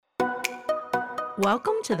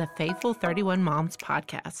Welcome to the Faithful 31 Moms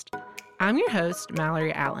podcast. I'm your host,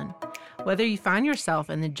 Mallory Allen. Whether you find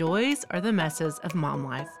yourself in the joys or the messes of mom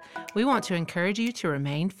life, we want to encourage you to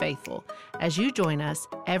remain faithful as you join us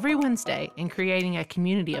every Wednesday in creating a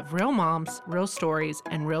community of real moms, real stories,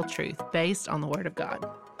 and real truth based on the Word of God.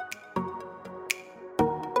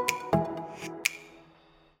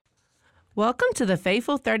 Welcome to the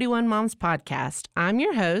Faithful 31 Moms podcast. I'm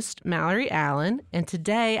your host, Mallory Allen, and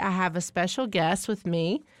today I have a special guest with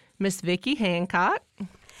me, Miss Vicki Hancock.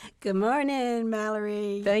 Good morning,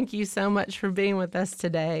 Mallory. Thank you so much for being with us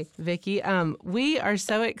today, Vicki. We are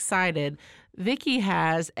so excited. Vicki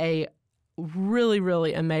has a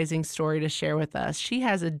really amazing story to share with us. She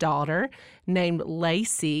has a daughter named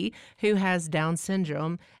Lacey who has Down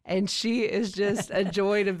syndrome, and she is just a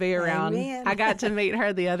joy to be around. Amen. I got to meet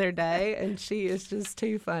her the other day, and she is just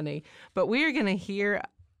too funny. But we are going to hear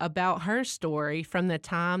about her story from the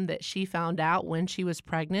time that she found out when she was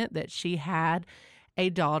pregnant that she had a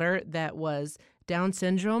daughter that was Down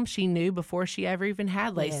syndrome. She knew before she ever even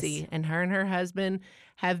had Lacey. Yes. And her husband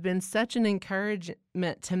have been such an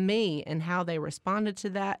encouragement to me in how they responded to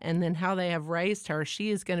that and then how they have raised her.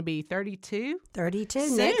 She is going to be 32. 32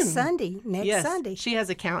 soon. next Sunday. Yes. Sunday. She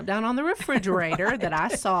has a countdown on the refrigerator that I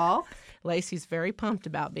saw. Lacey's very pumped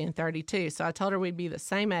about being 32, so I told her we'd be the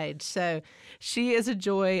same age. So she is a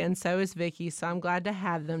joy, and so is Vicki, so I'm glad to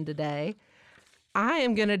have them today. I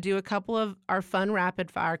am going to do a couple of our fun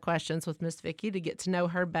rapid-fire questions with Miss Vicki to get to know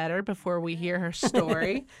her better before we hear her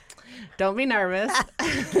story. Don't be nervous.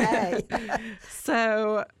 Okay.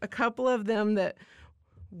 So a couple of them that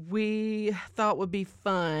we thought would be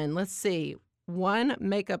fun. Let's see. One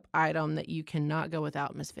makeup item that you cannot go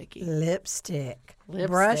without, Miss Vicki. Lipstick. Lipstick.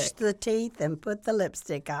 Brush the teeth and put the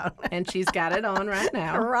lipstick on. And she's got it on right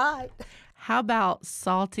now. Right. How about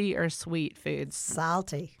salty or sweet foods?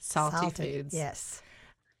 Salty. Salty foods. Yes.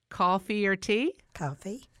 Coffee or tea?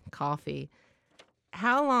 Coffee. Coffee.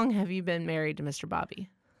 How long have you been married to Mr. Bobby?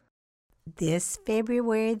 This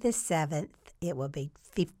February the 7th, it will be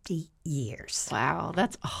 50 years. Wow,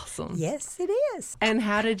 that's awesome. Yes, it is. And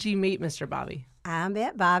how did you meet Mr. Bobby? I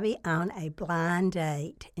met Bobby on a blind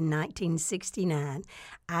date in 1969.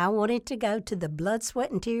 I wanted to go to the Blood, Sweat,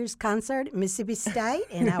 and Tears concert at Mississippi State,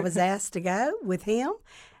 and I was asked to go with him,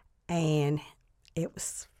 and it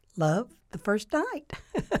was love the first night.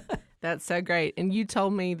 That's so great. And you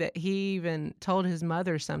told me that he even told his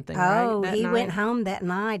mother something, right? Oh, that he night? went home that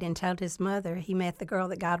night and told his mother he met the girl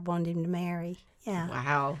that God wanted him to marry. Yeah.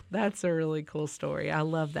 Wow, that's a really cool story. I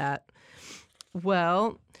love that.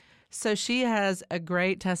 Well, so she has a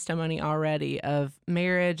great testimony already of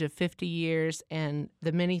marriage of 50 years and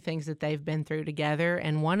the many things that they've been through together.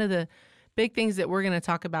 And one of the big things that we're going to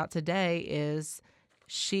talk about today is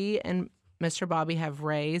she and Mr. Bobby have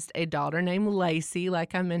raised a daughter named Lacey,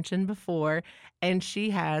 like I mentioned before, and she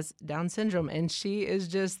has Down syndrome, and she is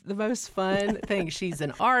just the most fun thing. She's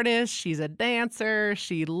an artist, she's a dancer,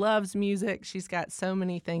 she loves music, she's got so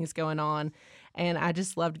many things going on, and I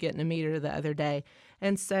just loved getting to meet her the other day.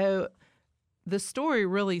 And so the story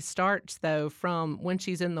really starts, though, from when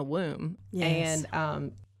she's in the womb, Yes.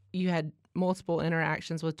 and you had multiple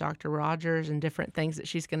interactions with Dr. Rogers and different things that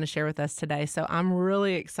she's going to share with us today. So I'm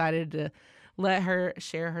really excited to let her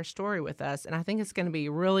share her story with us. And I think it's going to be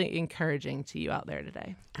really encouraging to you out there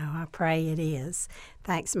today. Oh, I pray it is.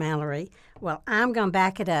 Thanks, Mallory. Well, I'm going to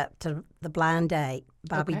back it up to the blind date.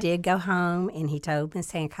 Bobby Okay. did go home, and he told Miss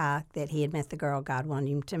Hancock that he had met the girl God wanted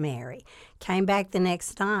him to marry. Came back the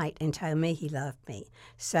next night and told me he loved me.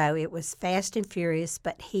 So it was fast and furious,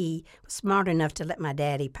 but he was smart enough to let my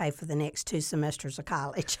daddy pay for the next 2 semesters of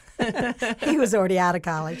college. He was already out of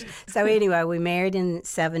college. So anyway, we married in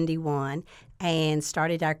 71 and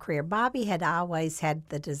started our career. Bobby had always had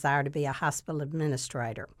the desire to be a hospital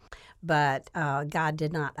administrator, but God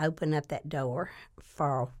did not open up that door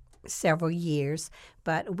for several years.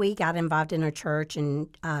 But we got involved in a church in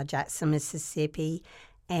Jackson, Mississippi,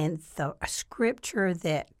 and the scripture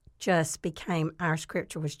that just became our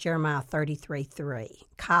scripture was Jeremiah 33:3.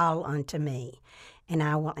 Call unto me, and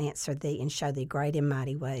I will answer thee and show thee great and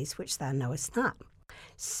mighty ways which thou knowest not.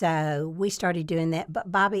 So we started doing that.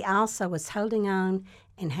 But Bobby also was holding on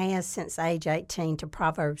and has since age 18 to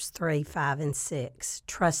Proverbs 3, 5, and 6,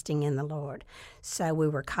 trusting in the Lord. So we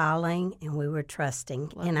were calling and we were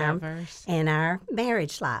trusting Love in that our verse. in our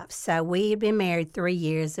marriage life. So we had been married 3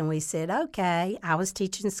 years, and we said, okay, I was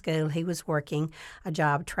teaching school, he was working a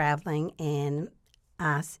job traveling, and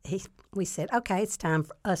we said, okay, it's time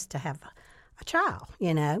for us to have a child,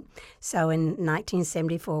 you know. So in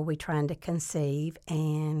 1974, we tried to conceive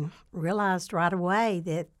and realized right away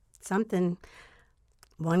that something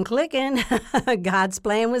one clicking. God's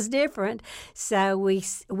plan was different. So we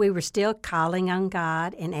were still calling on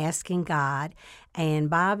God and asking God. And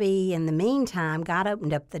Bobby, in the meantime, God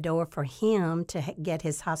opened up the door for him to get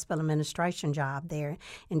his hospital administration job there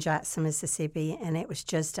in Jackson, Mississippi. And it was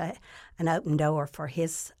just an open door for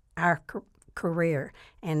our career.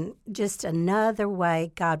 And just another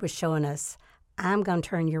way God was showing us, I'm going to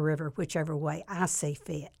turn your river whichever way I see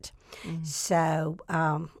fit. Mm-hmm. So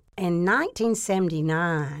in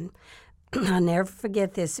 1979, I'll never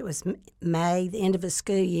forget this. It was May, the end of the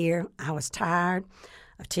school year. I was tired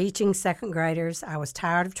of teaching second graders. I was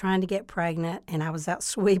tired of trying to get pregnant, and I was out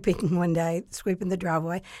sweeping one day, sweeping the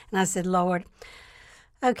driveway. And I said, Lord,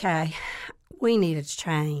 okay, we need a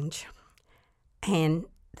change. And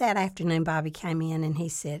that afternoon, Bobby came in, and he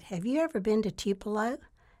said, have you ever been to Tupelo?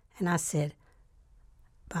 And I said,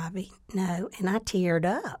 Bobby, no. And I teared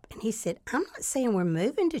up. And he said, I'm not saying we're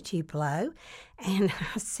moving to Tupelo. And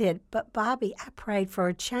I said, but Bobby, I prayed for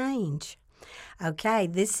a change. Okay,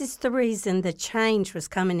 this is the reason the change was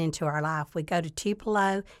coming into our life. We go to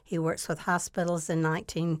Tupelo. He works with hospitals in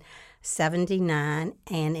 1979.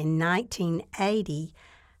 And in 1980,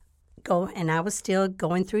 and I was still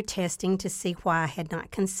going through testing to see why I had not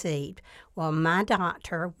conceived. Well, my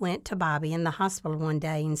doctor went to Bobby in the hospital one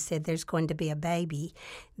day and said there's going to be a baby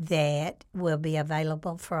that will be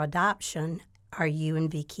available for adoption. Are you and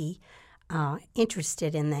Vicki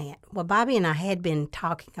interested in that? Well, Bobby and I had been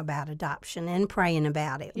talking about adoption and praying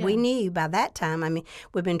about it. Yeah. We knew by that time,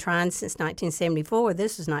 we've been trying since 1974.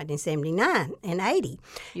 This was 1979 and 80.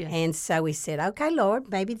 Yes. And so we said, okay, Lord,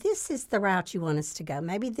 maybe this is the route you want us to go.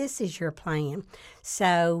 Maybe this is your plan.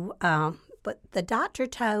 So, but the doctor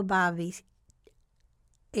told Bobby,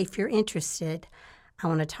 if you're interested, I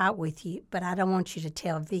want to talk with you, but I don't want you to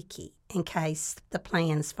tell Vicki in case the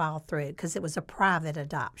plans fall through, because it was a private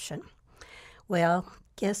adoption. Well,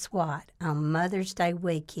 guess what? On Mother's Day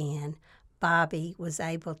weekend, Bobby was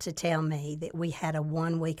able to tell me that we had a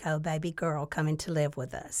 1-week-old baby girl coming to live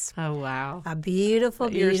with us. Oh, wow. A beautiful,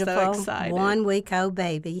 beautiful so 1-week-old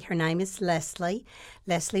baby. Her name is Leslie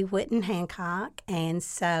Whitten Hancock. And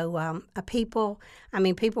so people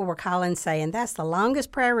were calling saying, that's the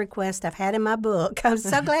longest prayer request I've had in my book. I'm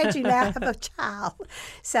so glad you now have a child.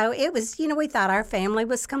 So it was, we thought our family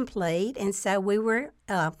was complete. And so we were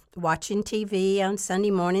watching TV on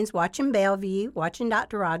Sunday mornings, watching Bellevue, watching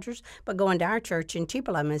Dr. Rogers, but going to our church in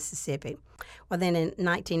Tupelo, Mississippi. Well, then in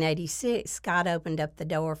 1986, God opened up the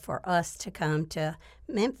door for us to come to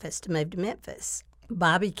Memphis, to move to Memphis.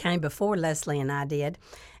 Bobby came before Leslie and I did,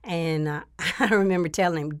 and I remember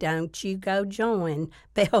telling him, don't you go join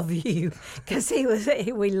Bellevue, because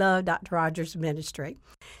we loved Dr. Rogers' ministry.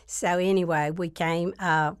 So anyway, we came,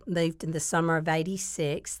 moved in the summer of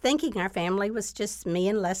 86, thinking our family was just me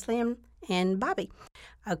and Leslie and Bobby.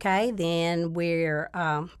 Okay, then we're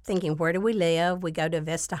thinking, where do we live? We go to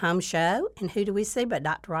Vesta Home Show, and who do we see but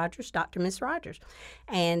Dr. Rogers, Dr. Miss Rogers.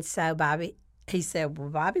 And so he said, well,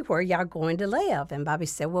 Bobby, where are y'all going to live? And Bobby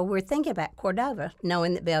said, well, we're thinking about Cordova,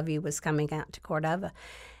 knowing that Bellevue was coming out to Cordova.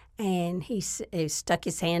 And he stuck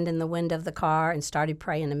his hand in the window of the car and started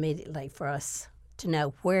praying immediately for us to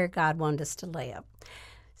know where God wanted us to live.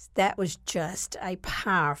 That was just a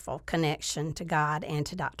powerful connection to God and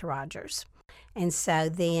to Dr. Rogers. And so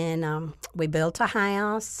then we built a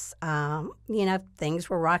house. Things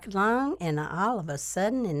were rocking along. And all of a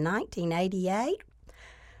sudden in 1988,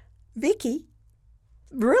 Vicki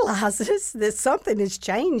realizes that something is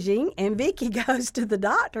changing, and Vicki goes to the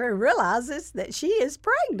doctor and realizes that she is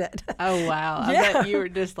pregnant. Oh, wow. I bet you were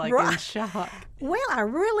just in shock. Well, I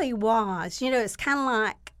really was. It's kind of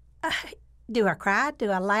like, do I cry?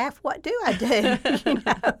 Do I laugh? What do I do?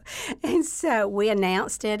 And so we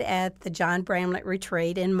announced it at the John Bramlett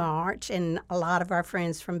retreat in March, and a lot of our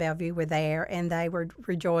friends from Bellevue were there, and they were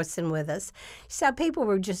rejoicing with us. So people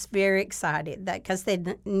were just very excited because they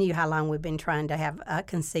knew how long we've been trying to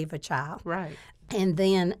conceive a child. Right. And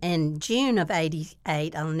then in June of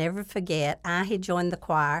 88, I'll never forget, I had joined the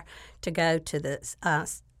choir to go to the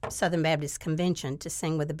Southern Baptist Convention to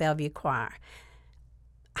sing with the Bellevue Choir.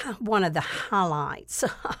 One of the highlights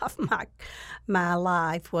of my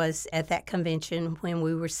life was at that convention when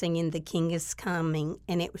we were singing The King is Coming,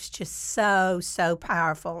 and it was just so, so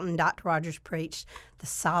powerful. And Dr. Rogers preached The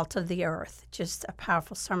Salt of the Earth, just a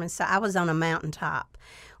powerful sermon. So I was on a mountaintop.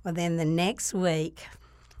 Well, then the next week,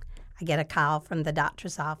 I get a call from the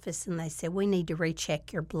doctor's office, and they said, we need to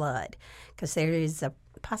recheck your blood because there is a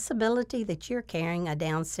possibility that you're carrying a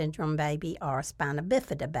Down syndrome baby or a spina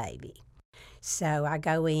bifida baby. So I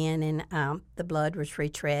go in, and the blood was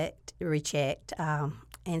rechecked.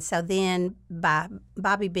 And so then by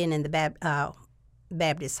Bobby being in the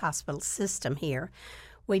Baptist hospital system here,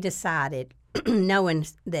 we decided, knowing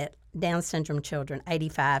that Down syndrome children,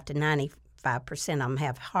 85 to 95% of them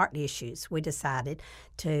have heart issues, we decided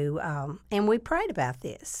to, and we prayed about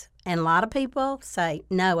this. And a lot of people say,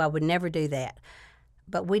 no, I would never do that.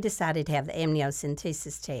 But we decided to have the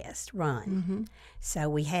amniocentesis test run. Mm-hmm. So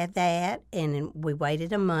we had that, and we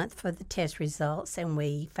waited a month for the test results, and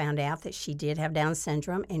we found out that she did have Down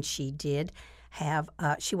syndrome, and she did have,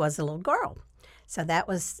 she was a little girl. So that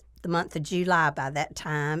was the month of July by that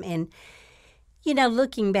time. And, you know,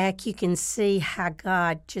 looking back, you can see how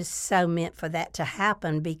God just so meant for that to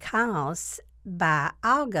happen, because by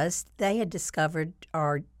August, they had discovered,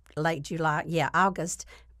 or late July, August,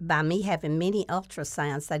 by me having many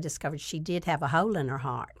ultrasounds, they discovered she did have a hole in her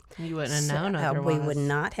heart. You wouldn't have known otherwise. We would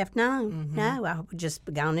not have known. Mm-hmm. No, I would just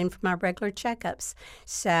gone in for my regular checkups.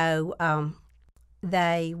 So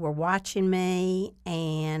they were watching me,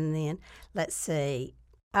 and then, let's see,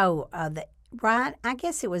 I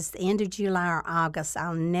guess it was the end of July or August.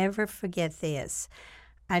 I'll never forget this.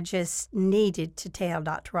 I just needed to tell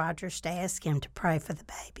Dr. Rogers to ask him to pray for the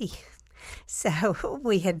baby. So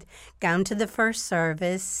we had gone to the first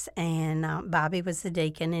service, and Bobby was the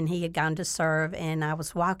deacon, and he had gone to serve, and I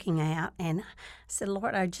was walking out, and I said,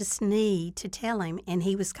 Lord, I just need to tell him. And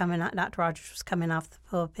he was coming out, Dr. Rogers was coming off the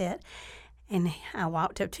pulpit, and I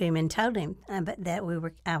walked up to him and told him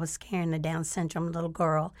that I was carrying a Down syndrome little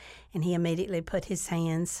girl, and he immediately put his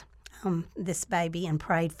hands on this baby and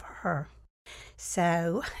prayed for her.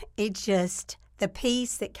 So the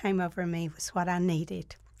peace that came over me was what I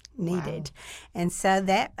needed. Wow. And so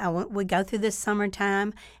that we go through the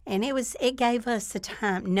summertime, and it gave us the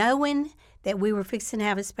time, knowing that we were fixing to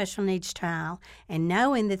have a special needs child, and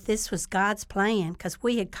knowing that this was God's plan, because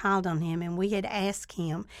we had called on him and we had asked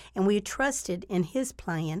him and we had trusted in his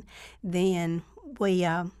plan. Then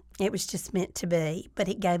it was just meant to be. But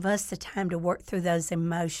it gave us the time to work through those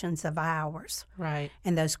emotions of ours. Right.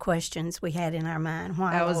 And those questions we had in our mind.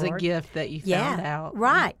 Why, that was Lord? A gift that you found out.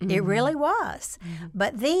 Right. Mm-hmm. It really was. Mm-hmm.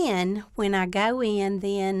 But then when I go in,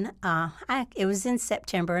 it was in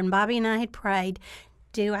September, and Bobby and I had prayed,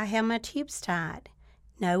 do I have my tubes tied?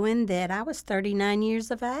 Knowing that I was 39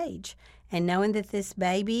 years of age, and knowing that this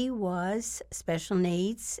baby was special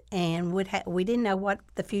needs, and we didn't know what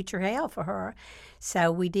the future held for her.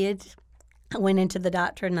 So I went into the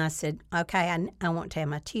doctor, and I said, okay, I want to have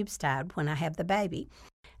my tubes tied when I have the baby.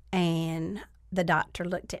 And the doctor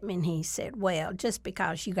looked at me, and he said, well, just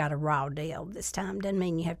because you got a raw deal this time doesn't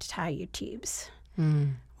mean you have to tie your tubes.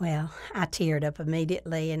 Mm. Well, I teared up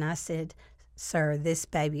immediately, and I said, sir, this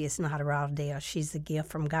baby is not a raw deal. She's a gift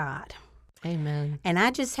from God. Amen. And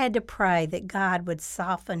I just had to pray that God would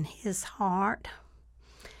soften his heart.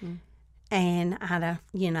 Mm. And I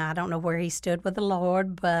don't know where he stood with the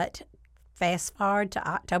Lord, but fast forward to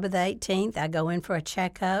October the 18th, I go in for a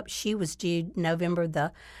checkup. She was due November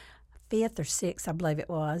the 5th or 6th, I believe it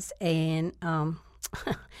was. And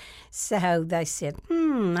so they said,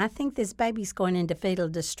 I think this baby's going into fetal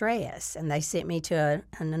distress. And they sent me to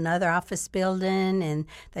another office building, and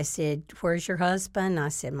they said, where's your husband? I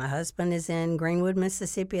said, my husband is in Greenwood,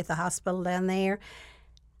 Mississippi at the hospital down there.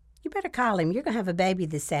 You better call him. You're going to have a baby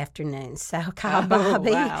this afternoon. So I called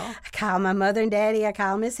Bobby. Wow. I called my mother and daddy. I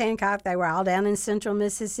called Miss Hancock. They were all down in central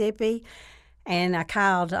Mississippi. And I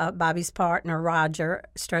called Bobby's partner, Roger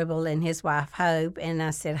Strobel, and his wife, Hope. And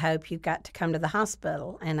I said, Hope, you've got to come to the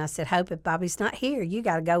hospital. And I said, Hope, if Bobby's not here, you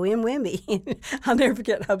got to go in with me. I'll never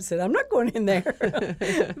forget, Hope said, I'm not going in there.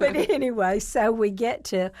 But anyway, so we get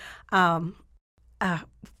to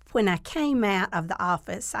when I came out of the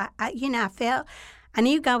office, I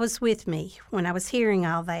knew God was with me when I was hearing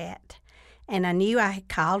all that. And I knew I had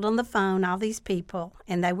called on the phone all these people,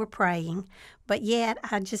 and they were praying. But yet,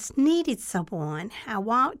 I just needed someone. I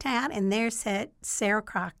walked out, and there sat Sarah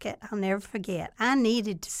Crockett. I'll never forget. I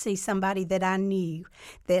needed to see somebody that I knew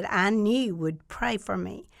would pray for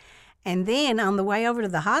me. And then on the way over to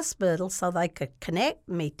the hospital so they could connect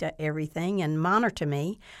me to everything and monitor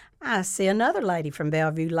me, I see another lady from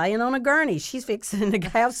Bellevue laying on a gurney. She's fixing to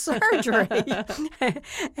have surgery,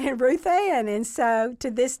 and Ruth Ann. And so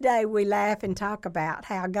to this day, we laugh and talk about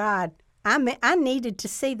how I needed to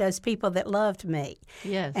see those people that loved me.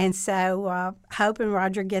 Yes. And so Hope and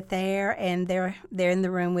Roger get there, and they're in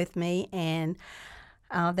the room with me, and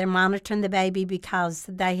they're monitoring the baby because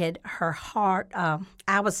they had her heart.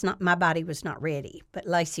 My body was not ready, but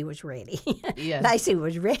Lacey was ready. Yes. Lacey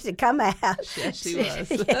was ready to come out. Yes, she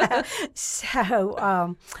was. Yeah.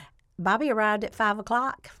 So Bobby arrived at 5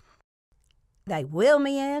 o'clock. They wheeled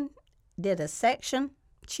me in, did a section.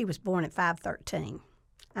 She was born at 5:13.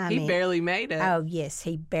 He barely made it. Oh, yes,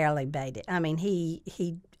 he barely made it. I mean, he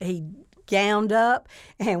gowned up,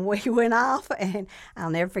 and we went off, and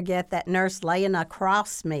I'll never forget that nurse laying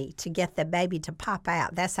across me to get the baby to pop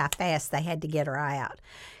out. That's how fast they had to get her out,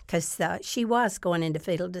 because she was going into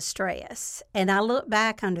fetal distress. And I look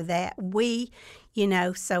back under that.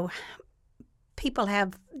 So people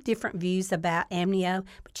have different views about amnio,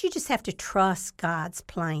 but you just have to trust God's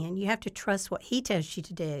plan. You have to trust what He tells you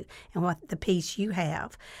to do and what the peace you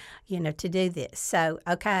have, to do this. So,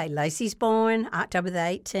 okay, Lacey's born October the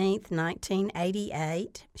 18th,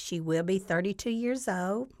 1988. She will be 32 years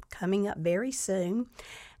old, coming up very soon.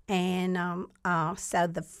 And so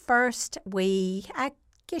the first I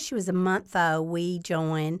guess she was a month old, we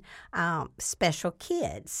joined Special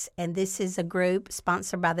Kids. And this is a group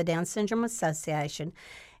sponsored by the Down Syndrome Association.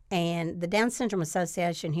 And the Down Syndrome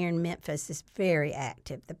Association here in Memphis is very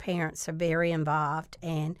active. The parents are very involved.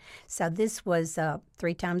 And so this was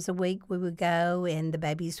 3 times a week we would go, and the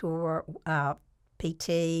babies were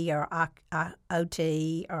PT or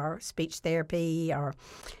OT or speech therapy,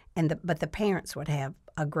 but the parents would have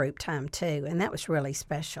a group time too, and that was really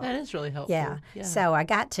special. That is really helpful. Yeah. So I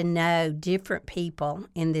got to know different people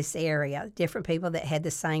in this area, different people that had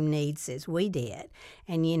the same needs as we did,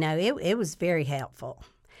 and it was very helpful.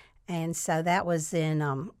 And so that was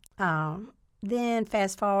in. Then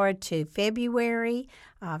fast forward to February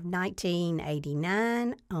of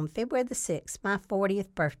 1989. On February the 6th, my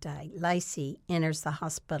 40th birthday, Lacey enters the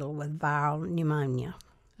hospital with viral pneumonia.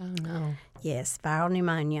 Oh, no. Yes, viral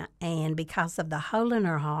pneumonia. And because of the hole in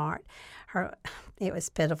her heart, it was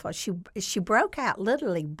pitiful. She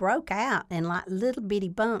literally broke out in like little bitty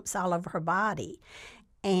bumps all over her body.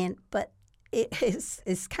 But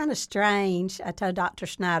it's kind of strange. I told Dr.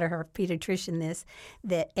 Schneider, her pediatrician, this,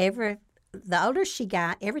 that the older she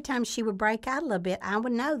got, every time she would break out a little bit, I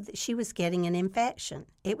would know that she was getting an infection.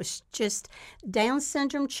 It was just Down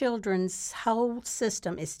syndrome children's whole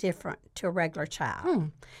system is different to a regular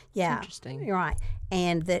child. Yeah, interesting. You're right.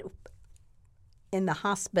 And that in the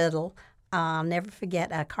hospital, I'll never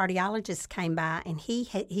forget, a cardiologist came by, and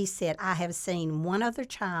he said, I have seen one other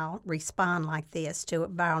child respond like this to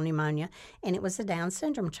viral pneumonia, and it was a Down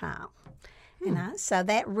syndrome child. So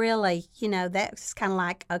that really, that's kind of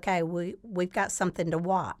like, okay, we've got something to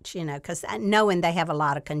watch, because knowing they have a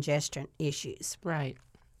lot of congestion issues. Right.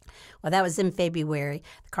 Well, that was in February.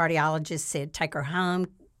 The cardiologist said, take her home,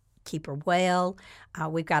 keep her well.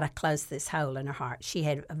 We've got to close this hole in her heart. She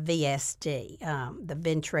had a VSD, the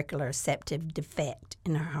ventricular septive defect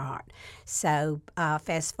in her heart. So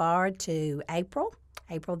fast forward to April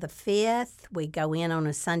the 5th, we go in on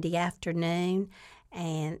a Sunday afternoon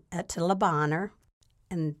and to Le Bonheur.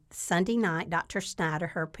 And Sunday night, Dr. Schneider,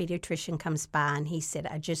 her pediatrician, comes by, and he said,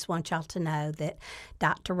 I just want y'all to know that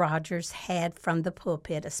Dr. Rogers had from the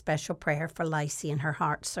pulpit a special prayer for Lacey and her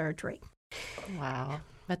heart surgery. Wow.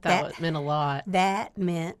 But that meant a lot. That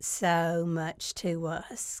meant so much to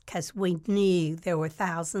us, because we knew there were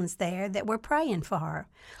thousands there that were praying for her.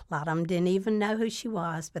 A lot of them didn't even know who she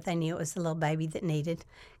was, but they knew it was a little baby that needed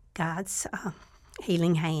God's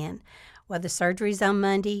healing hand. Well, the surgery's on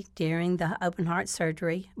Monday during the open heart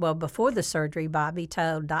surgery. Well, before the surgery, Bobby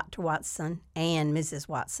told Dr. Watson and Mrs.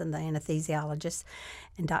 Watson, the anesthesiologist,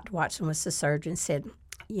 and Dr. Watson was the surgeon, said,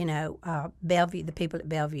 Bellevue, the people at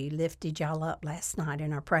Bellevue lifted y'all up last night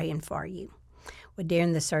and are praying for you. Well,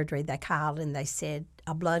 during the surgery, they called and they said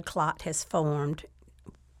a blood clot has formed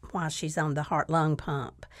while she's on the heart-lung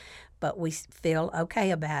pump. But we feel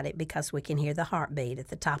okay about it because we can hear the heartbeat at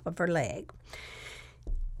the top of her leg.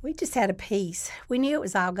 We just had a peace. We knew it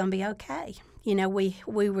was all going to be okay.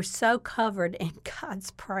 We were so covered in God's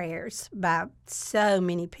prayers by so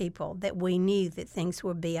many people that we knew that things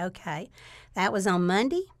would be okay. That was on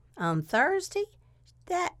Monday. On Thursday,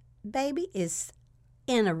 that baby is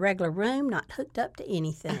in a regular room, not hooked up to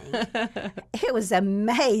anything. It was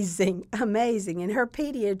amazing. And her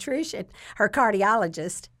pediatrician, her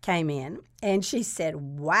cardiologist, came in, and she said,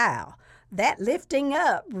 wow, that lifting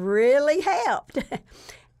up really helped.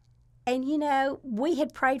 And, we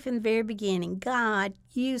had prayed from the very beginning, God,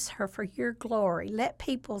 use her for your glory. Let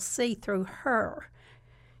people see through her,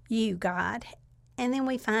 you, God. And then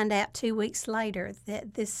we find out 2 weeks later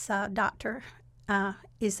that this doctor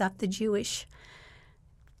is of the Jewish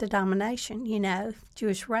denomination,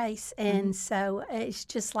 Jewish race. And so it's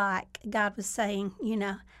just like God was saying,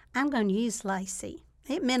 I'm going to use Lacey.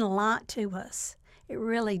 It meant a lot to us. It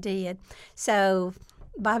really did. So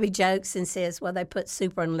Bobby jokes and says, well, they put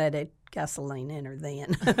super unleaded gasoline in her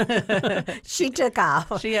then. She took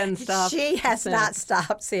off. She hadn't stopped. She has not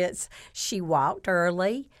stopped since. She walked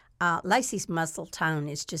early. Lacey's muscle tone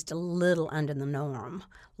is just a little under the norm.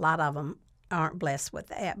 A lot of them aren't blessed with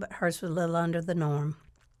that, but hers was a little under the norm.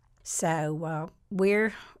 So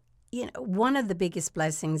one of the biggest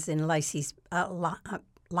blessings in Lacey's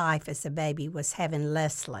life as a baby was having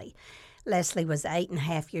Leslie. Leslie was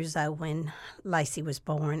 8.5 years old when Lacey was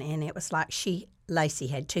born, and it was like Lacey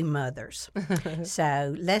had two mothers.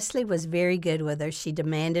 So Leslie was very good with her. She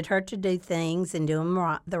demanded her to do things and do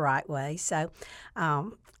them the right way. So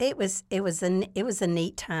it was a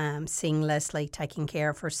neat time seeing Leslie taking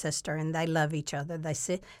care of her sister, and they love each other. They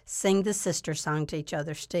sing the sister song to each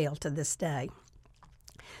other still to this day.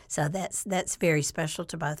 So that's very special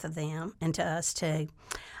to both of them and to us too.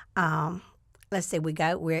 Let's see,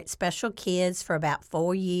 we're at Special Kids for about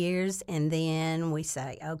 4 years, and then we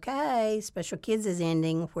say, okay, Special Kids is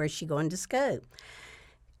ending. Where's she going to school?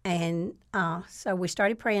 And so we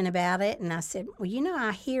started praying about it, and I said, well,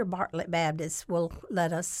 I hear Bartlett Baptist will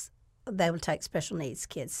they will take special needs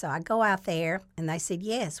kids. So I go out there, and they said,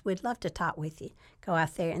 yes, we'd love to talk with you. Go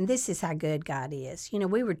out there, and this is how good God is.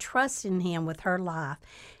 We were trusting Him with her life,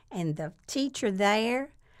 and the teacher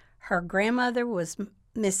there, her grandmother was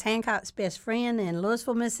Miss Hancock's best friend in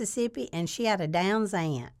Louisville, Mississippi, and she had a Downs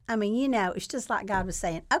aunt. I mean, it's just like God was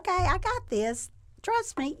saying, okay, I got this.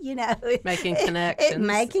 Trust me, Making connections.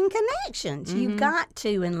 Making connections. You've got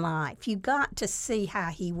to in life. You've got to see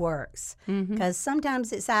how He works. Because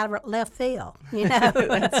sometimes it's out of left field,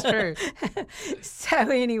 That's true. So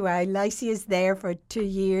anyway, Lacey is there for 2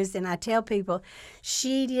 years, and I tell people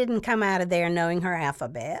she didn't come out of there knowing her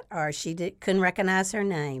alphabet, or couldn't recognize her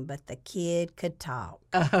name, but the kid could talk.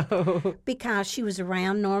 Oh. Because she was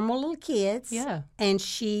around normal little kids. Yeah. And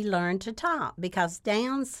she learned to talk because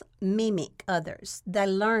Downs mimic others. They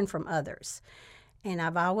learn from others. And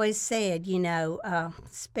I've always said,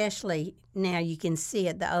 especially now you can see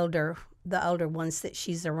it, the older ones that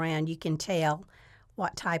she's around, you can tell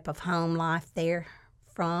what type of home life they're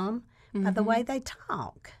from by the way they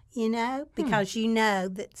talk, because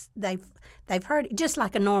that they've heard it just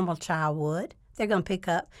like a normal child would. They're going to pick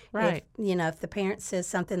up. Right. If the parent says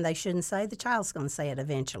something they shouldn't say, the child's going to say it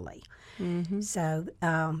eventually. So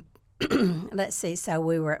let's see. So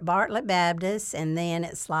we were at Bartlett Baptist, and then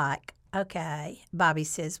it's like, okay, Bobby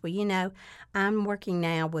says, well, I'm working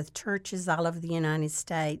now with churches all over the United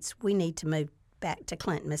States. We need to move back to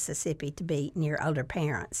Clinton, Mississippi to be near older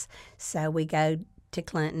parents. So we go to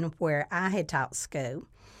Clinton where I had taught school.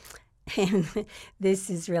 And this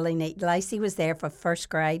is really neat. Lacey was there for first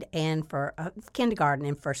grade and for kindergarten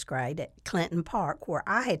and first grade at Clinton Park, where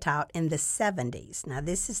I had taught in the 70s. Now,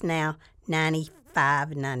 this is now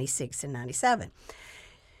 95 and 96 and 97.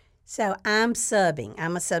 So I'm subbing.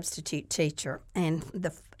 I'm a substitute teacher. And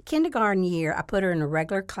the kindergarten year, I put her in a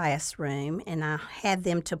regular classroom, and I had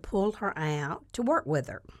them to pull her out to work with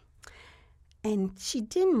her. And she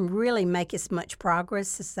didn't really make as much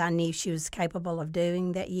progress as I knew she was capable of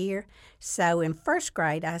doing that year. So in first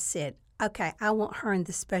grade, I said, okay, I want her in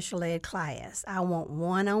the special ed class. I want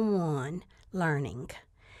one-on-one learning.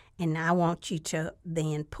 And I want you to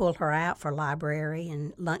then pull her out for library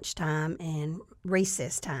and lunchtime and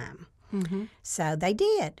recess time. So they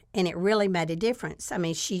did, and it really made a difference. I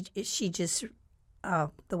mean, she just,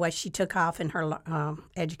 the way she took off in her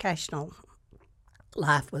educational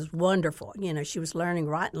life was wonderful. She was learning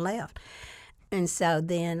right and left. And so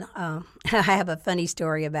then I have a funny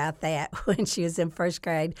story about that when she was in first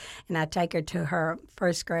grade, and I take her to her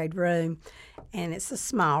first grade room, and it's a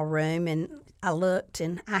small room, and I looked,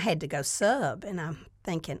 and I had to go sub, and I'm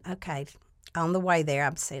thinking, okay, on the way there,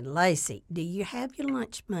 I'm saying, Lacey, do you have your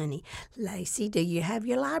lunch money? Lacey, do you have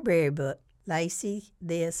your library book? Lacey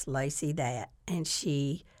this, Lacey that. And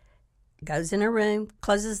she goes in her room,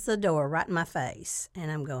 closes the door right in my face.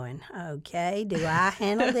 And I'm going, okay, do I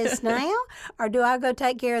handle this now? Or do I go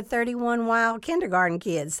take care of 31 wild kindergarten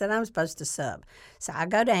kids that I'm supposed to sub? So I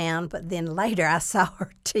go down, but then later I saw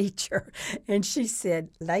her teacher, and she said,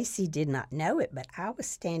 Lacey did not know it, but I was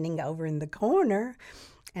standing over in the corner.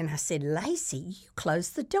 And I said, Lacey, you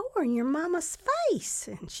closed the door in your mama's face.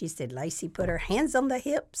 And she said, Lacey put her hands on the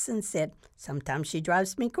hips and said, sometimes she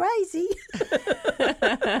drives me crazy. but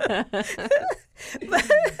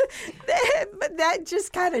that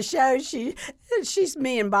just kind of shows she's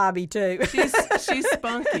me and Bobby, too. She's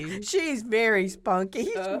spunky. She's very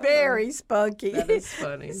spunky. Very spunky. That is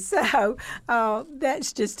funny. So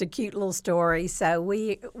that's just a cute little story. So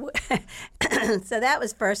so that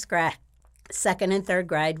was first grade. Second and third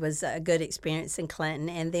grade was a good experience in Clinton,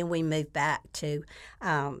 and then we moved back to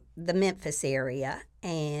the Memphis area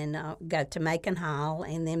and go to Macon Hall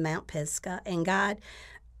and then Mount Pisgah. And God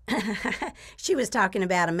She was talking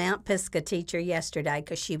about a Mount Pisgah teacher yesterday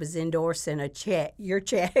because she was endorsing your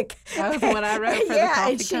check. Oh, what I wrote for the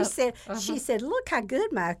coffee and she cup. said, look how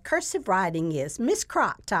good my cursive writing is. Miss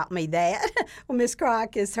Crock taught me that. Well, Miss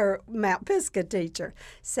Crock is her Mount Pisgah teacher.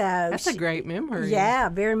 So That's a great memory. Yeah,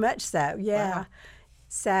 very much so. Yeah. Wow.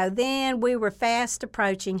 So then we were fast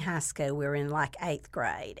approaching high school. We were in like 8th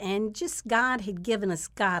grade. And just God had given us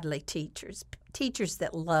godly teachers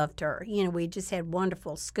that loved her. You know, we just had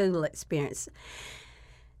wonderful school experience.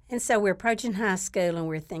 And so we're approaching high school and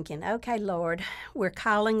we're thinking, okay, Lord, we're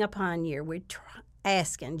calling upon you. We're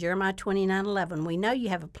asking, Jeremiah 29:11, we know you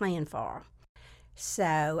have a plan for her.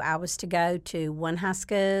 So I was to go to one high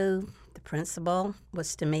school. The principal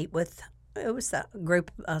was to meet with it was a group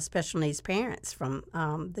of special needs parents from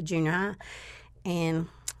the junior high, and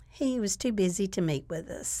he was too busy to meet with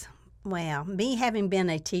us. Well, me having been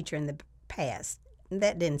a teacher in the past,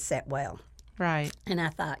 that didn't set well. Right. And I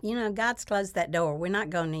thought, God's closed that door. We're not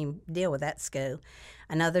going to even deal with that school.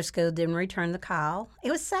 Another school didn't return the call.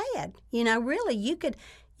 It was sad. Really,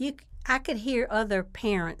 I could hear other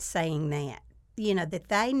parents saying that, that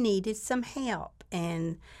they needed some help.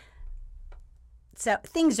 And so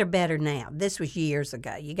things are better now. This was years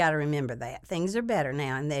ago. You got to remember that. Things are better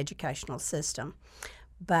now in the educational system.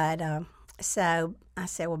 But so I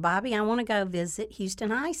said, well, Bobby, I want to go visit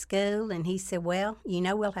Houston High School. And he said, well,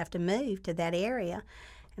 we'll have to move to that area.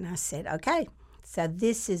 And I said, okay. So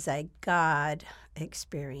this is a God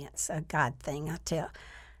experience, a God thing, I tell.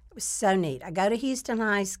 It was so neat. I go to Houston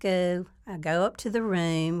High School. I go up to the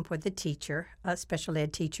room where the teacher, a special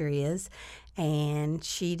ed teacher is, and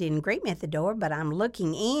she didn't greet me at the door, but I'm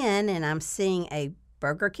looking in and I'm seeing a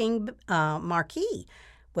Burger King marquee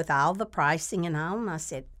with all the pricing and all. And I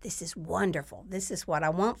said, this is wonderful. This is what I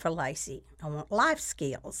want for Lacey. I want life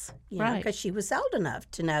skills, Right. because she was old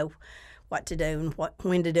enough to know what to do and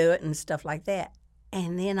when to do it and stuff like that.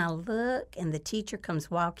 And then I look and the teacher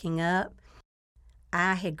comes walking up.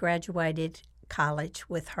 I had graduated college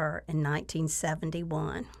with her in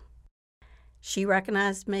 1971. She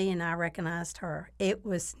recognized me and I recognized her. It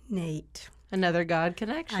was neat. Another God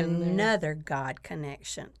connection. Another God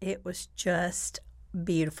connection. It was just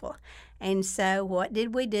beautiful. And so what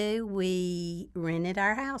did we do? We rented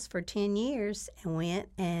our house for 10 years and went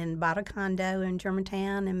and bought a condo in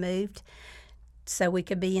Germantown and moved so we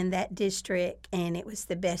could be in that district, and it was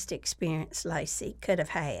the best experience Lacey could have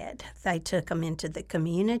had. They took them into the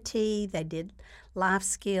community. They did life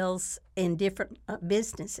skills in different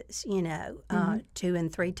businesses, 2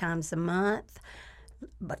 and 3 times a month.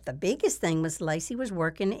 But the biggest thing was Lacey was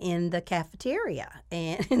working in the cafeteria,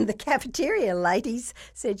 and the cafeteria ladies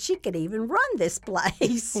said she could even run this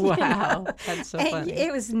place. Wow, that's so funny.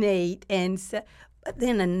 It was neat. And so, but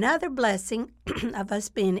then another blessing of us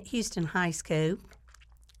being at Houston High School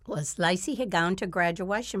was Lacey had gone to a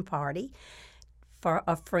graduation party for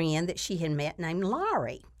a friend that she had met named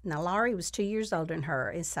Laurie. Now, Laurie was 2 years older than her,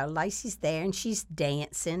 and so Lacey's there, and she's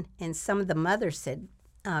dancing. And some of the mothers said,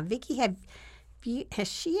 Vicki, has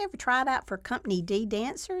she ever tried out for Company D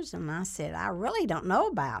dancers? And I said, I really don't know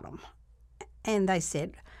about them. And they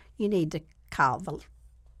said, you need to call the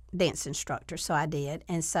dance instructor. So I did.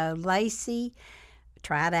 And so Lacey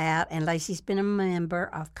tried out, and Lacey's been a member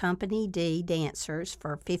of Company D dancers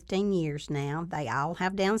for 15 years now. They all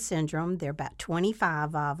have Down syndrome. There are about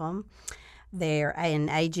 25 of them. They're in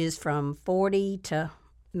ages from 40 to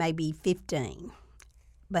maybe 15.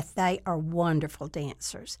 But they are wonderful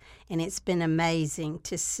dancers, and it's been amazing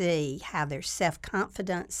to see how their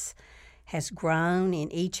self-confidence has grown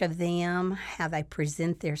in each of them, how they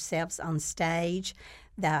present themselves on stage.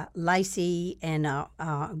 The Lacey and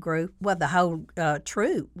group, the whole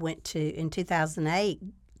troupe went in 2008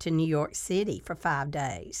 to New York City for 5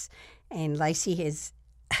 days. And Lacey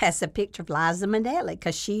has a picture of Liza Minnelli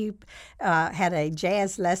because she had a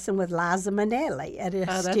jazz lesson with Liza Minnelli at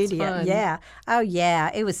her studio. Fun. Yeah. Oh,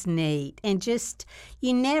 yeah. It was neat. And just,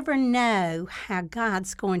 you never know how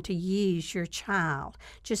God's going to use your child.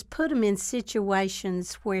 Just put them in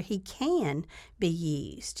situations where he can be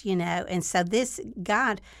used, And so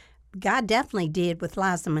God definitely did with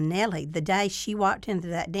Liza Minnelli. The day she walked into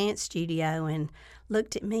that dance studio and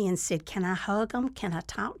looked at me and said, can I hug them? Can I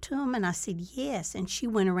talk to them? And I said, yes. And she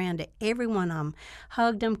went around to every one of them,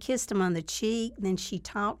 hugged them, kissed them on the cheek. Then she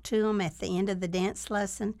talked to them at the end of the dance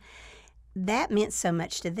lesson. That meant so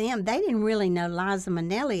much to them. They didn't really know Liza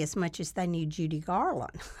Minnelli as much as they knew Judy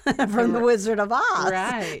Garland from The Wizard of Oz.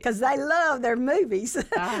 Right. Because they love their movies.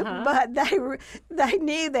 Uh-huh. But they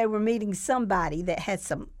knew they were meeting somebody that had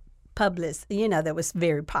some publicity, that was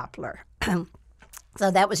very popular.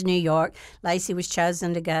 So that was New York. Lacey was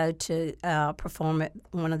chosen to go to perform at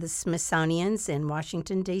one of the Smithsonian's in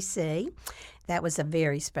Washington, D.C. That was a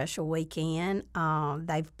very special weekend.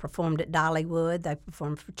 They've performed at Dollywood. They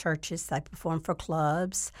performed for churches. They performed for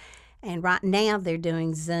clubs. And right now they're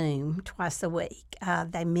doing Zoom twice a week.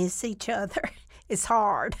 They miss each other. It's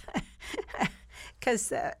hard because,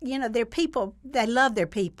 they're people. They love their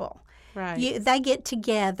people. Right. They get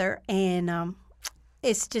together and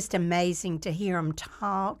it's just amazing to hear them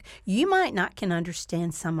talk. You might not can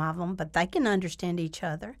understand some of them, but they can understand each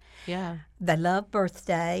other. Yeah. They love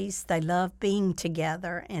birthdays. They love being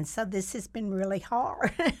together. And so this has been really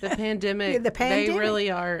hard. The pandemic, they really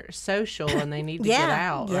are social and they need to get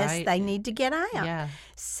out, yes, right? They need to get out. Yeah.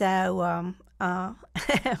 So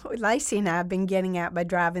Lacey and I have been getting out by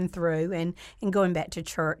driving through and going back to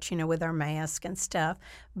church, with our mask and stuff.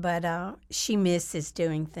 But she misses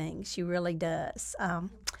doing things. She really does.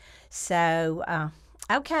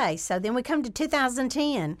 Okay, so then we come to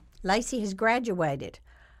 2010. Lacey has graduated.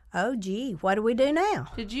 Oh, gee, what do we do now?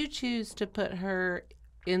 Did you choose to put her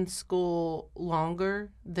in school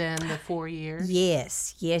longer than the 4 years?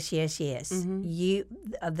 Yes.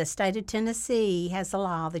 Mm-hmm. The state of Tennessee has a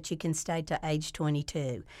law that you can stay to age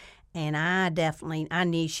 22. And I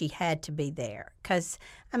knew she had to be there. Because,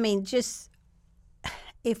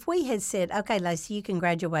 if we had said, okay, Lacey, you can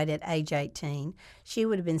graduate at age 18, she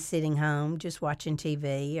would have been sitting home just watching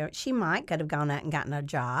TV, or she could have gone out and gotten a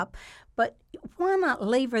job. But why not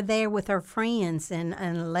leave her there with her friends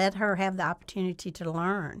and let her have the opportunity to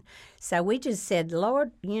learn? So we just said,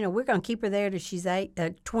 Lord, we're going to keep her there till she's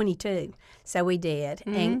 22. So we did.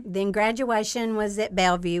 Mm-hmm. And then graduation was at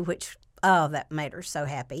Bellevue, which, that made her so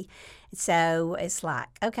happy. So it's like,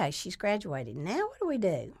 okay, she's graduated. Now what do we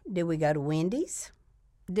do? Do we go to Wendy's?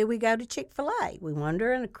 Do we go to Chick-fil-A? We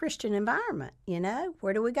wander in a Christian environment,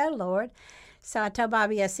 Where do we go, Lord? So I told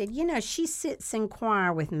Bobby, I said, she sits in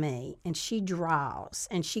choir with me, and she draws,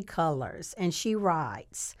 and she colors, and she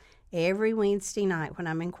writes every Wednesday night when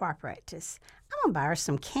I'm in choir practice. I'm going to buy her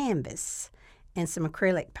some canvas and some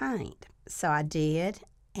acrylic paint. So I did,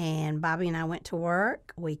 and Bobby and I went to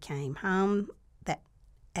work. We came home that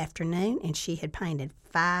afternoon, and she had painted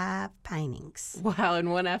 5 paintings. Wow,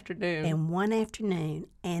 in one afternoon.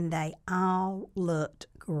 And they all looked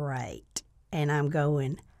great. And I'm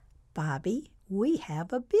going, Bobby, we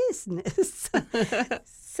have a business.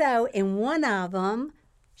 So in one of them,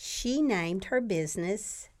 she named her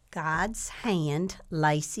business God's Hand,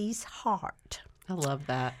 Lacey's Heart. I love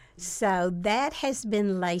that. So that has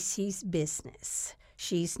been Lacey's business.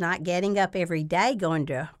 She's not getting up every day going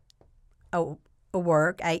to a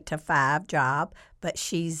work 8 to 5 job, but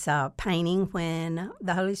she's painting when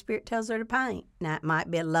the Holy Spirit tells her to paint. Now, it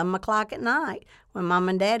might be 11 o'clock at night when Mom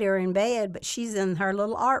and Daddy are in bed, but she's in her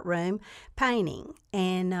little art room painting.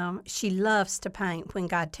 And she loves to paint when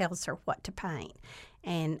God tells her what to paint.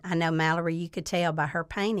 And I know, Mallory, you could tell by her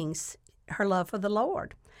paintings her love for the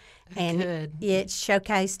Lord. And it's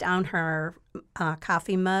showcased on her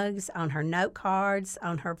coffee mugs, on her note cards,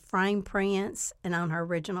 on her frame prints, and on her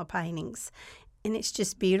original paintings. And it's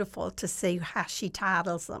just beautiful to see how she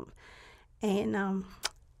titles them. And,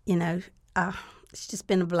 it's just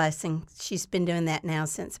been a blessing. She's been doing that now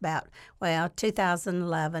since about,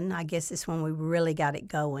 2011, I guess is when we really got it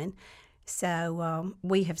going. So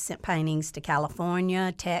we have sent paintings to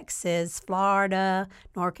California, Texas, Florida,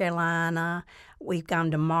 North Carolina. We've gone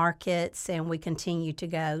to markets, and we continue to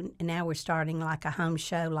go. And now we're starting like a home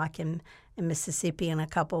show like in Mississippi in a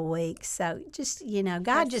couple of weeks. So just, God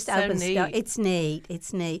That's just so opens neat. stuff.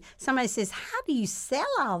 It's neat. Somebody says, how do you sell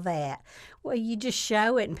all that? Well, you just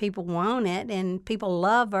show it and people want it and people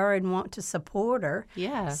love her and want to support her.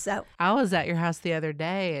 Yeah. So I was at your house the other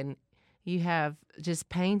day and you have just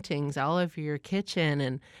paintings all over your kitchen,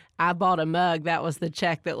 and I bought a mug. That was the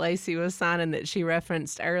check that Lacey was signing that she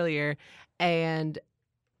referenced earlier. And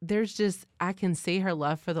there's just, I can see her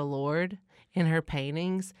love for the Lord in her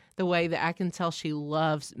paintings, the way that I can tell she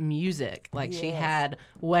loves music. Like she had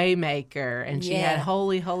Waymaker and she had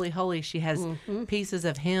Holy, Holy, Holy. She has pieces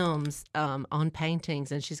of hymns on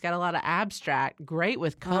paintings, and she's got a lot of abstract, great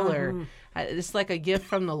with color. It's like a gift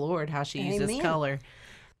from the Lord how she uses color.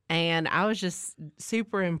 And I was just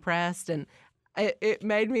super impressed, and it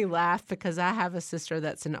made me laugh because I have a sister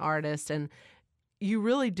that's an artist, and you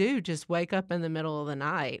really do just wake up in the middle of the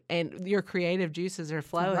night and your creative juices are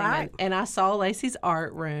flowing. Right. And I saw Lacey's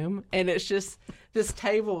art room, and it's just this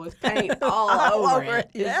table with paint all over it.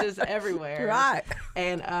 Yeah. It's just everywhere. Right.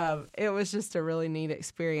 And it was just a really neat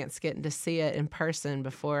experience getting to see it in person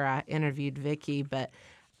before I interviewed Vicki. But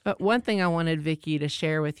one thing I wanted Vicki to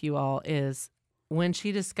share with you all is when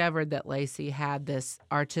she discovered that Lacey had this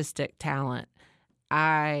artistic talent,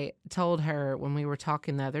 I told her when we were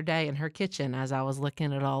talking the other day in her kitchen as I was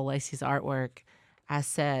looking at all Lacey's artwork, I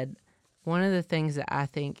said, one of the things that I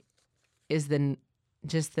think is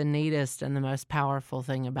just the neatest and the most powerful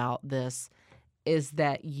thing about this is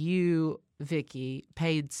that you, Vicki,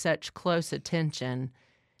 paid such close attention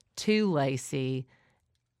to Lacey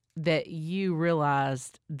that you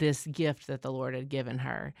realized this gift that the Lord had given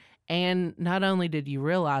her. And not only did you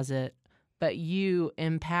realize it, but you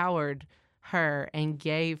empowered her and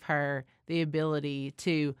gave her the ability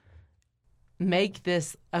to make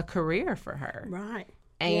this a career for her. Right.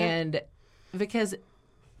 And because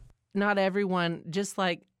not everyone, just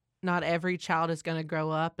like not every child is going to grow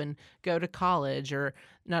up and go to college, or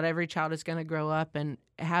not every child is going to grow up and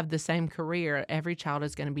have the same career. Every child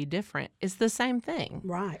is going to be different. It's the same thing.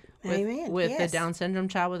 Right. Amen. With the Down syndrome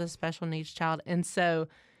child, with a special needs child. And so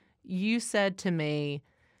you said to me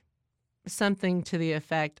something to the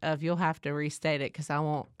effect of, you'll have to restate it because I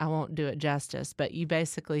won't do it justice. But you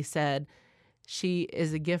basically said she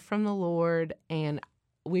is a gift from the Lord, and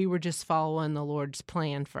we were just following the Lord's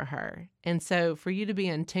plan for her. And so for you to be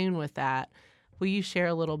in tune with that, will you share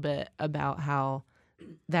a little bit about how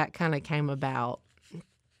that kind of came about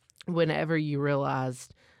whenever you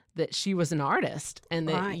realized that she was an artist and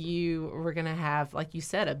that you were going to have, like you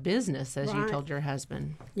said, a business, as you told your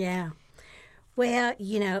husband? Yeah. Well,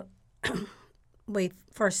 we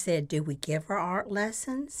first said, do we give her art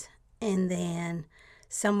lessons? And then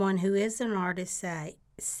someone who is an artist said,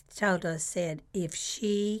 if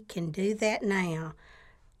she can do that now,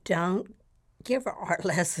 don't give her art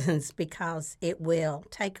lessons because it will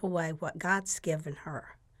take away what God's given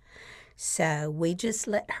her. So we just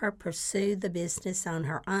let her pursue the business on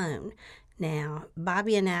her own. Now,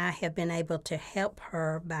 Bobby and I have been able to help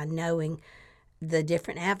her by knowing the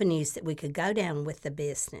different avenues that we could go down with the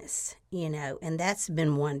business, and that's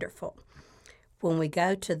been wonderful. When we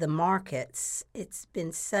go to the markets, it's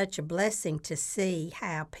been such a blessing to see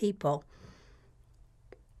how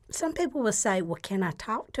some people will say, well, can I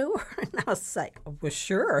talk to her? And I'll say, well,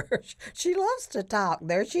 sure. She loves to talk.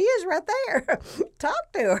 There she is right there.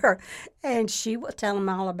 Talk to her. And she will tell them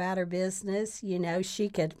all about her business. She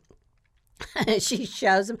could, she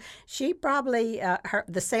shows them. She probably,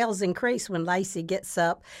 the sales increase when Lacey gets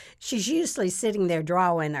up. She's usually sitting there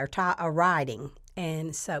drawing or writing.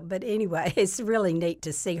 And so, but anyway, it's really neat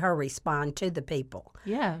to see her respond to the people.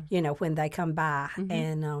 Yeah. When they come by. Mm-hmm.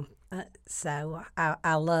 And so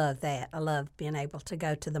I love that. I love being able to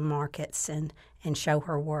go to the markets and show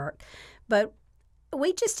her work. But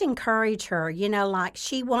we just encourage her, like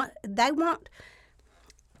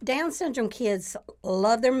Down syndrome kids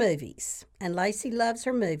love their movies, and Lacey loves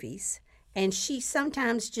her movies, and she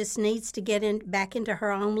sometimes just needs to get back into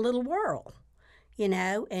her own little world.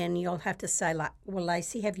 And you'll have to say, like, well,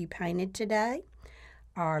 Lacey, have you painted today?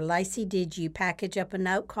 Or, Lacey, did you package up a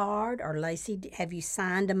note card? Or, Lacey, have you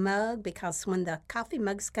signed a mug? Because when the coffee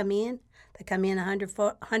mugs come in, they come in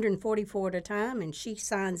 144 at a time, and she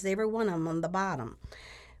signs every one of them on the bottom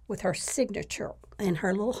with her signature and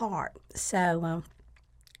her little heart. So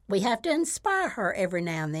we have to inspire her every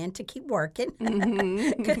now and then to keep working.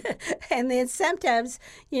 Mm-hmm. And then sometimes,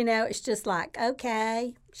 it's just like,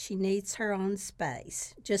 okay, she needs her own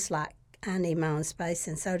space, just like I need my own space,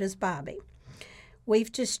 and so does Bobby.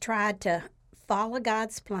 We've just tried to follow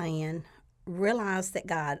God's plan, realize that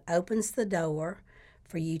God opens the door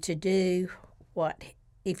for you to do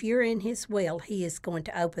if you're in His will, He is going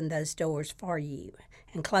to open those doors for you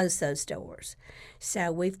and close those doors.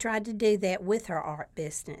 So we've tried to do that with her art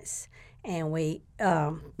business, and we've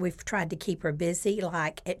tried to keep her busy.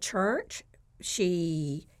 Like at church,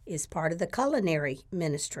 she is part of the culinary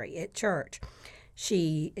ministry at church.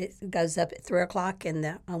 She goes up at 3 o'clock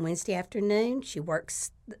on Wednesday afternoon. She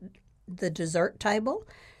works the dessert table.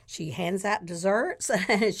 She hands out desserts.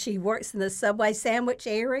 She works in the Subway sandwich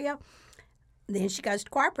area. Then she goes to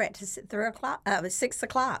choir practice at 6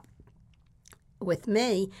 o'clock with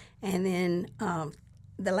me. And then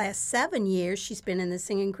the last 7 years, she's been in the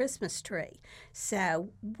Singing Christmas Tree. So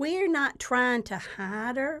we're not trying to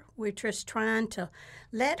hide her. We're just trying to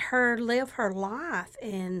let her live her life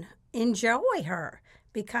and enjoy her,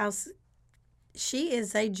 because she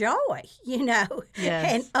is a joy, Yes.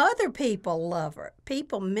 And other people love her.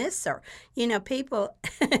 People miss her. People,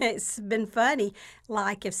 it's been funny,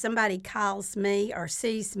 like if somebody calls me or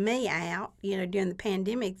sees me out, during the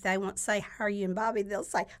pandemic, they won't say, how are you and Bobby? They'll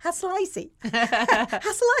say, how's Lacey?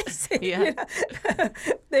 How's Lacey? Yeah.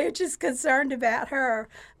 They're just concerned about her.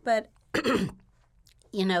 But,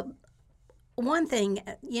 one thing,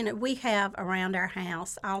 we have around our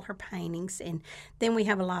house all her paintings, and then we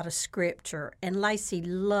have a lot of scripture. And Lacey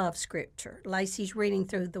loves scripture. Lacey's reading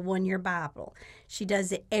through the 1-year Bible. She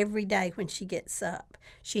does it every day when she gets up.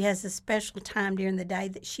 She has a special time during the day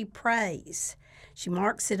that she prays. She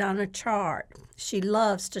marks it on a chart. She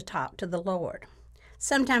loves to talk to the Lord.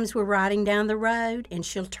 Sometimes we're riding down the road, and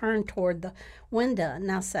she'll turn toward the window,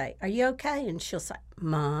 and I'll say, "Are you okay?" And she'll say,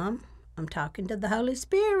 "Mom, I'm talking to the Holy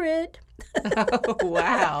Spirit." Oh,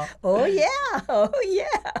 wow. Oh, yeah. Oh,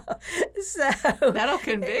 yeah. So That'll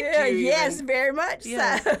convict you. Yes, even. very much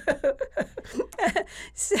Yes. so.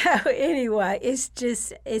 So anyway,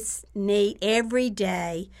 it's neat. Every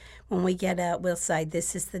day when we get up, we'll say,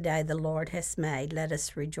 "This is the day the Lord has made. Let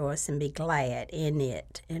us rejoice and be glad in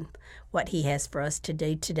it and what he has for us to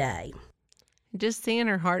do today." Just seeing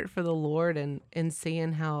her heart for the Lord and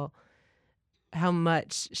seeing how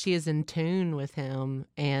much she is in tune with him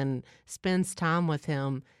and spends time with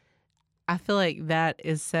him, I feel like that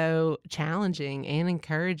is so challenging and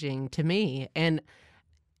encouraging to me. And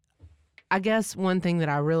I guess one thing that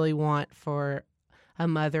I really want for a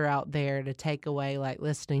mother out there to take away, like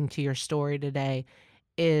listening to your story today,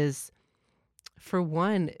 is, for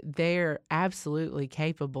one, they're absolutely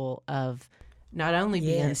capable of not only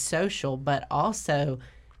being Yes. social, but also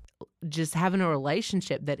just having a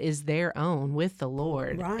relationship that is their own with the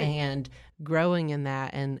Lord, Right. and growing in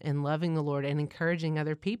that and loving the Lord and encouraging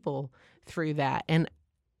other people through that. And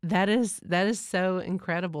that is so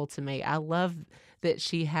incredible to me. I love that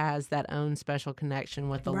she has that own special connection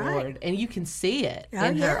with the Right. Lord. And you can see it Oh,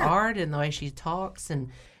 in her yeah. art and the way she talks. And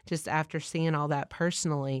just after seeing all that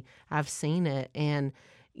personally, I've seen it. And,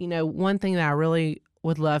 one thing that I really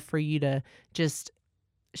would love for you to just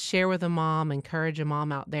share with a mom, encourage a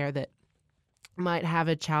mom out there that might have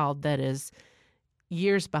a child that is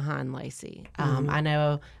years behind Lacey. I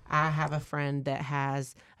know I have a friend that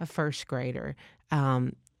has a first grader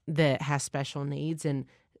that has special needs, and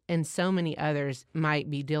so many others might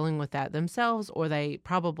be dealing with that themselves, or they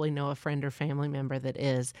probably know a friend or family member that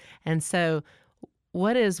is. And so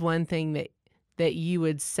what is one thing that you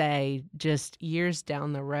would say just years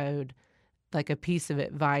down the road, like a piece of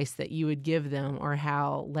advice that you would give them, or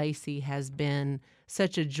how Lacey has been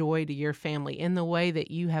such a joy to your family in the way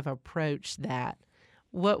that you have approached that?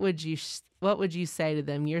 What would you say to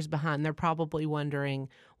them years behind? They're probably wondering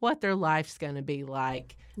what their life's going to be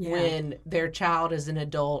like Yeah. when their child is an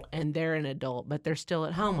adult and they're an adult, but they're still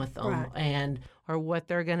at home with them, Right. or what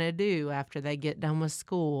they're going to do after they get done with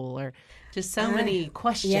school, or just so Uh, many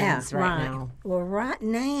questions Yeah, right now. Well, right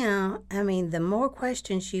now, the more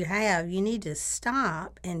questions you have, you need to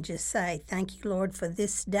stop and just say, "Thank you, Lord, for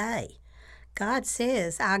this day." God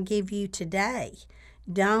says, "I'll give you today.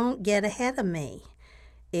 Don't get ahead of me."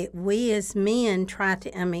 We as men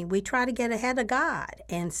we try to get ahead of God.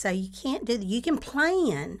 And so you can't do that. You can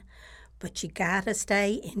plan, but you got to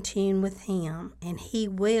stay in tune with him, and he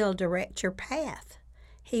will direct your path.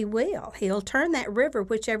 He will. He'll turn that river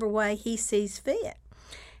whichever way he sees fit.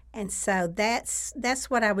 And so that's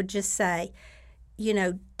what I would just say.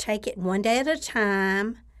 Take it one day at a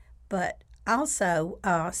time, but also,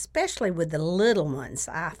 especially with the little ones,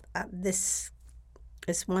 this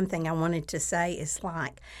is one thing I wanted to say is,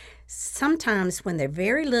 like, sometimes when they're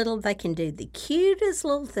very little, they can do the cutest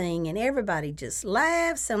little thing and everybody just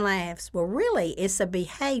laughs and laughs. Well, really, it's a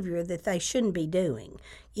behavior that they shouldn't be doing.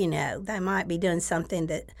 They might be doing something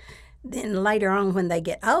that then later on when they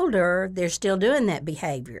get older, they're still doing that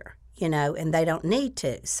behavior, and they don't need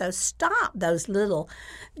to. So stop those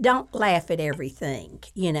don't laugh at everything,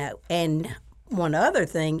 And one other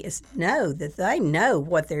thing is know that they know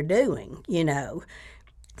what they're doing,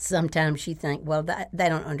 Sometimes you think, well, they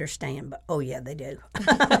don't understand, but oh, yeah, they do.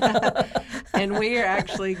 And we are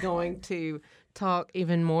actually going to talk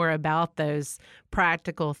even more about those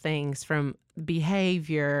practical things, from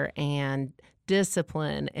behavior and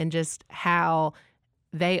discipline, and just how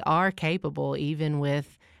they are capable, even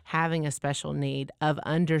with having a special need, of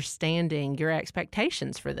understanding your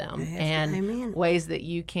expectations for them, and Amen. ways that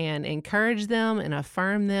you can encourage them and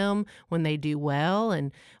affirm them when they do well,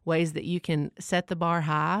 and ways that you can set the bar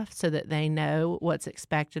high so that they know what's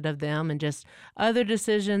expected of them, and just other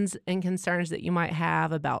decisions and concerns that you might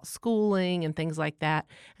have about schooling and things like that.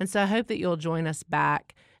 And so I hope that you'll join us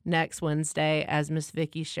back next Wednesday as Miss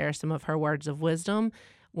Vicki shares some of her words of wisdom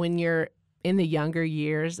when you're in the younger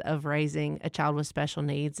years of raising a child with special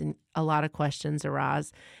needs and a lot of questions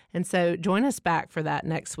arise. And so join us back for that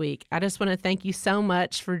next week. I just want to thank you so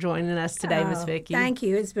much for joining us today, Miss Vicki. Thank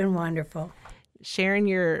you. It's been wonderful. Sharing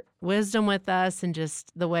your wisdom with us, and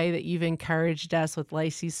just the way that you've encouraged us with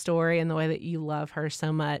Lacey's story, and the way that you love her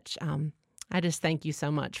so much. I just thank you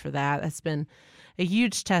so much for that. That's been a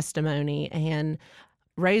huge testimony. And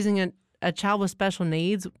raising a child with special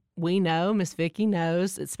needs, we know, Miss Vicki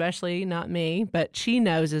knows, especially not me, but she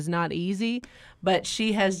knows is not easy. But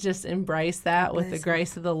she has just embraced that with the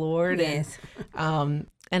grace of the Lord. Yes.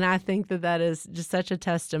 And I think that is just such a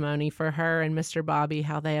testimony for her and Mr. Bobby,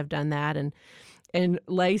 how they have done that. And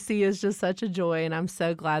Lacey is just such a joy, and I'm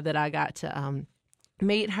so glad that I got to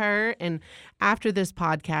meet her. And after this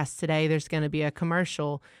podcast today, there's going to be a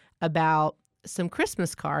commercial about some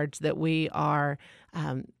Christmas cards that we are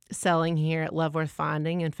selling here at Love Worth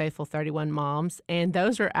Finding and Faithful 31 Moms. And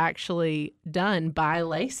those are actually done by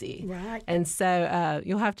Lacey. Right. And so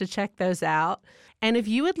you'll have to check those out. And if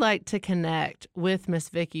you would like to connect with Miss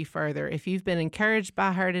Vicki further, if you've been encouraged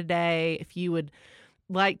by her today, if you would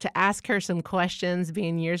like to ask her some questions,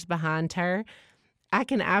 being years behind her, I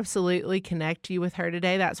can absolutely connect you with her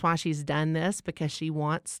today. That's why she's done this, because she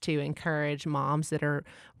wants to encourage moms that are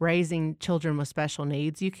raising children with special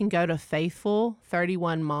needs. You can go to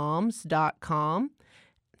faithful31moms.com,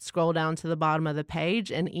 scroll down to the bottom of the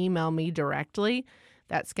page, and email me directly.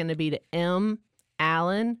 That's going to be to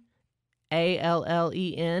mallen,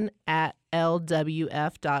 ALLEN,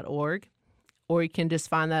 @lwf.org. Or you can just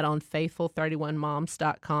find that on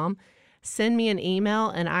faithful31moms.com. Send me an email,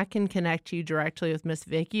 and I can connect you directly with Miss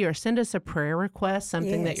Vicki, or send us a prayer request,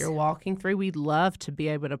 something that you're walking through. We'd love to be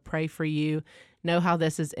able to pray for you, know how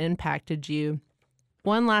this has impacted you.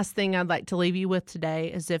 One last thing I'd like to leave you with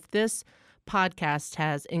today is, if this podcast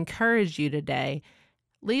has encouraged you today,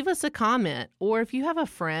 leave us a comment. Or if you have a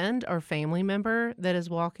friend or family member that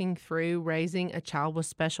is walking through raising a child with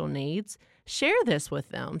special needs, share this with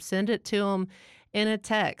them. Send it to them in a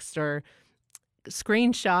text, or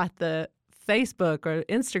screenshot the Facebook or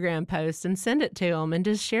Instagram post and send it to them, and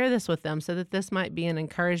just share this with them so that this might be an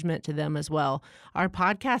encouragement to them as well. Our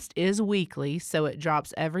podcast is weekly, so it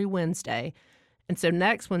drops every Wednesday. And so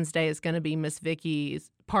next Wednesday is going to be Miss Vicki's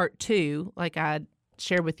part 2, like I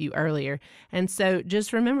shared with you earlier. And so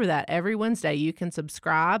just remember that every Wednesday you can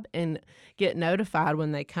subscribe and get notified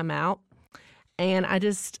when they come out. And I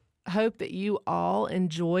just hope that you all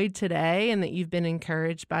enjoyed today and that you've been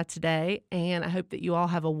encouraged by today. And I hope that you all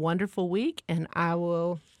have a wonderful week. And I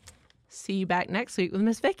will see you back next week with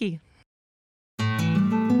Miss Vicki.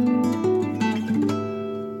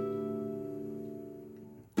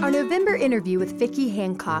 Our November interview with Vicki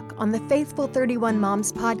Hancock on the Faithful 31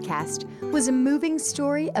 Moms podcast was a moving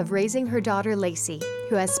story of raising her daughter Lacey,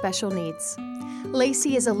 who has special needs.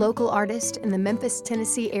 Lacey is a local artist in the Memphis,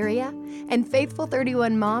 Tennessee area, and Faithful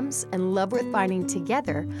 31 Moms and Love Worth Finding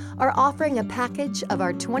together are offering a package of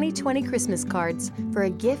our 2020 Christmas cards for a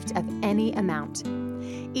gift of any amount.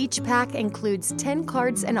 Each pack includes 10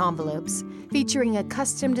 cards and envelopes featuring a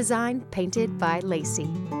custom design painted by Lacey.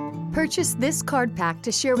 Purchase this card pack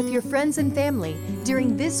to share with your friends and family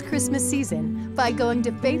during this Christmas season by going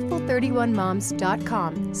to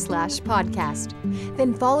faithful31moms.com/podcast.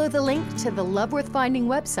 Then follow the link to the Love Worth Finding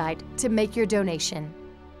website to make your donation.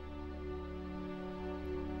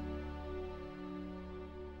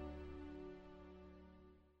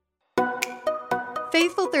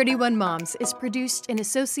 Faithful 31 Moms is produced in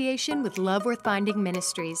association with Love Worth Finding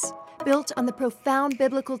Ministries, built on the profound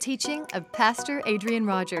biblical teaching of Pastor Adrian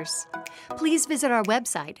Rogers. Please visit our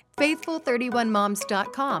website,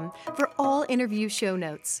 faithful31moms.com, for all interview show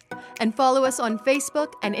notes. And follow us on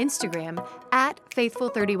Facebook and Instagram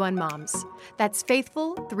 @Faithful31Moms. That's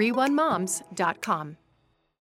faithful31moms.com.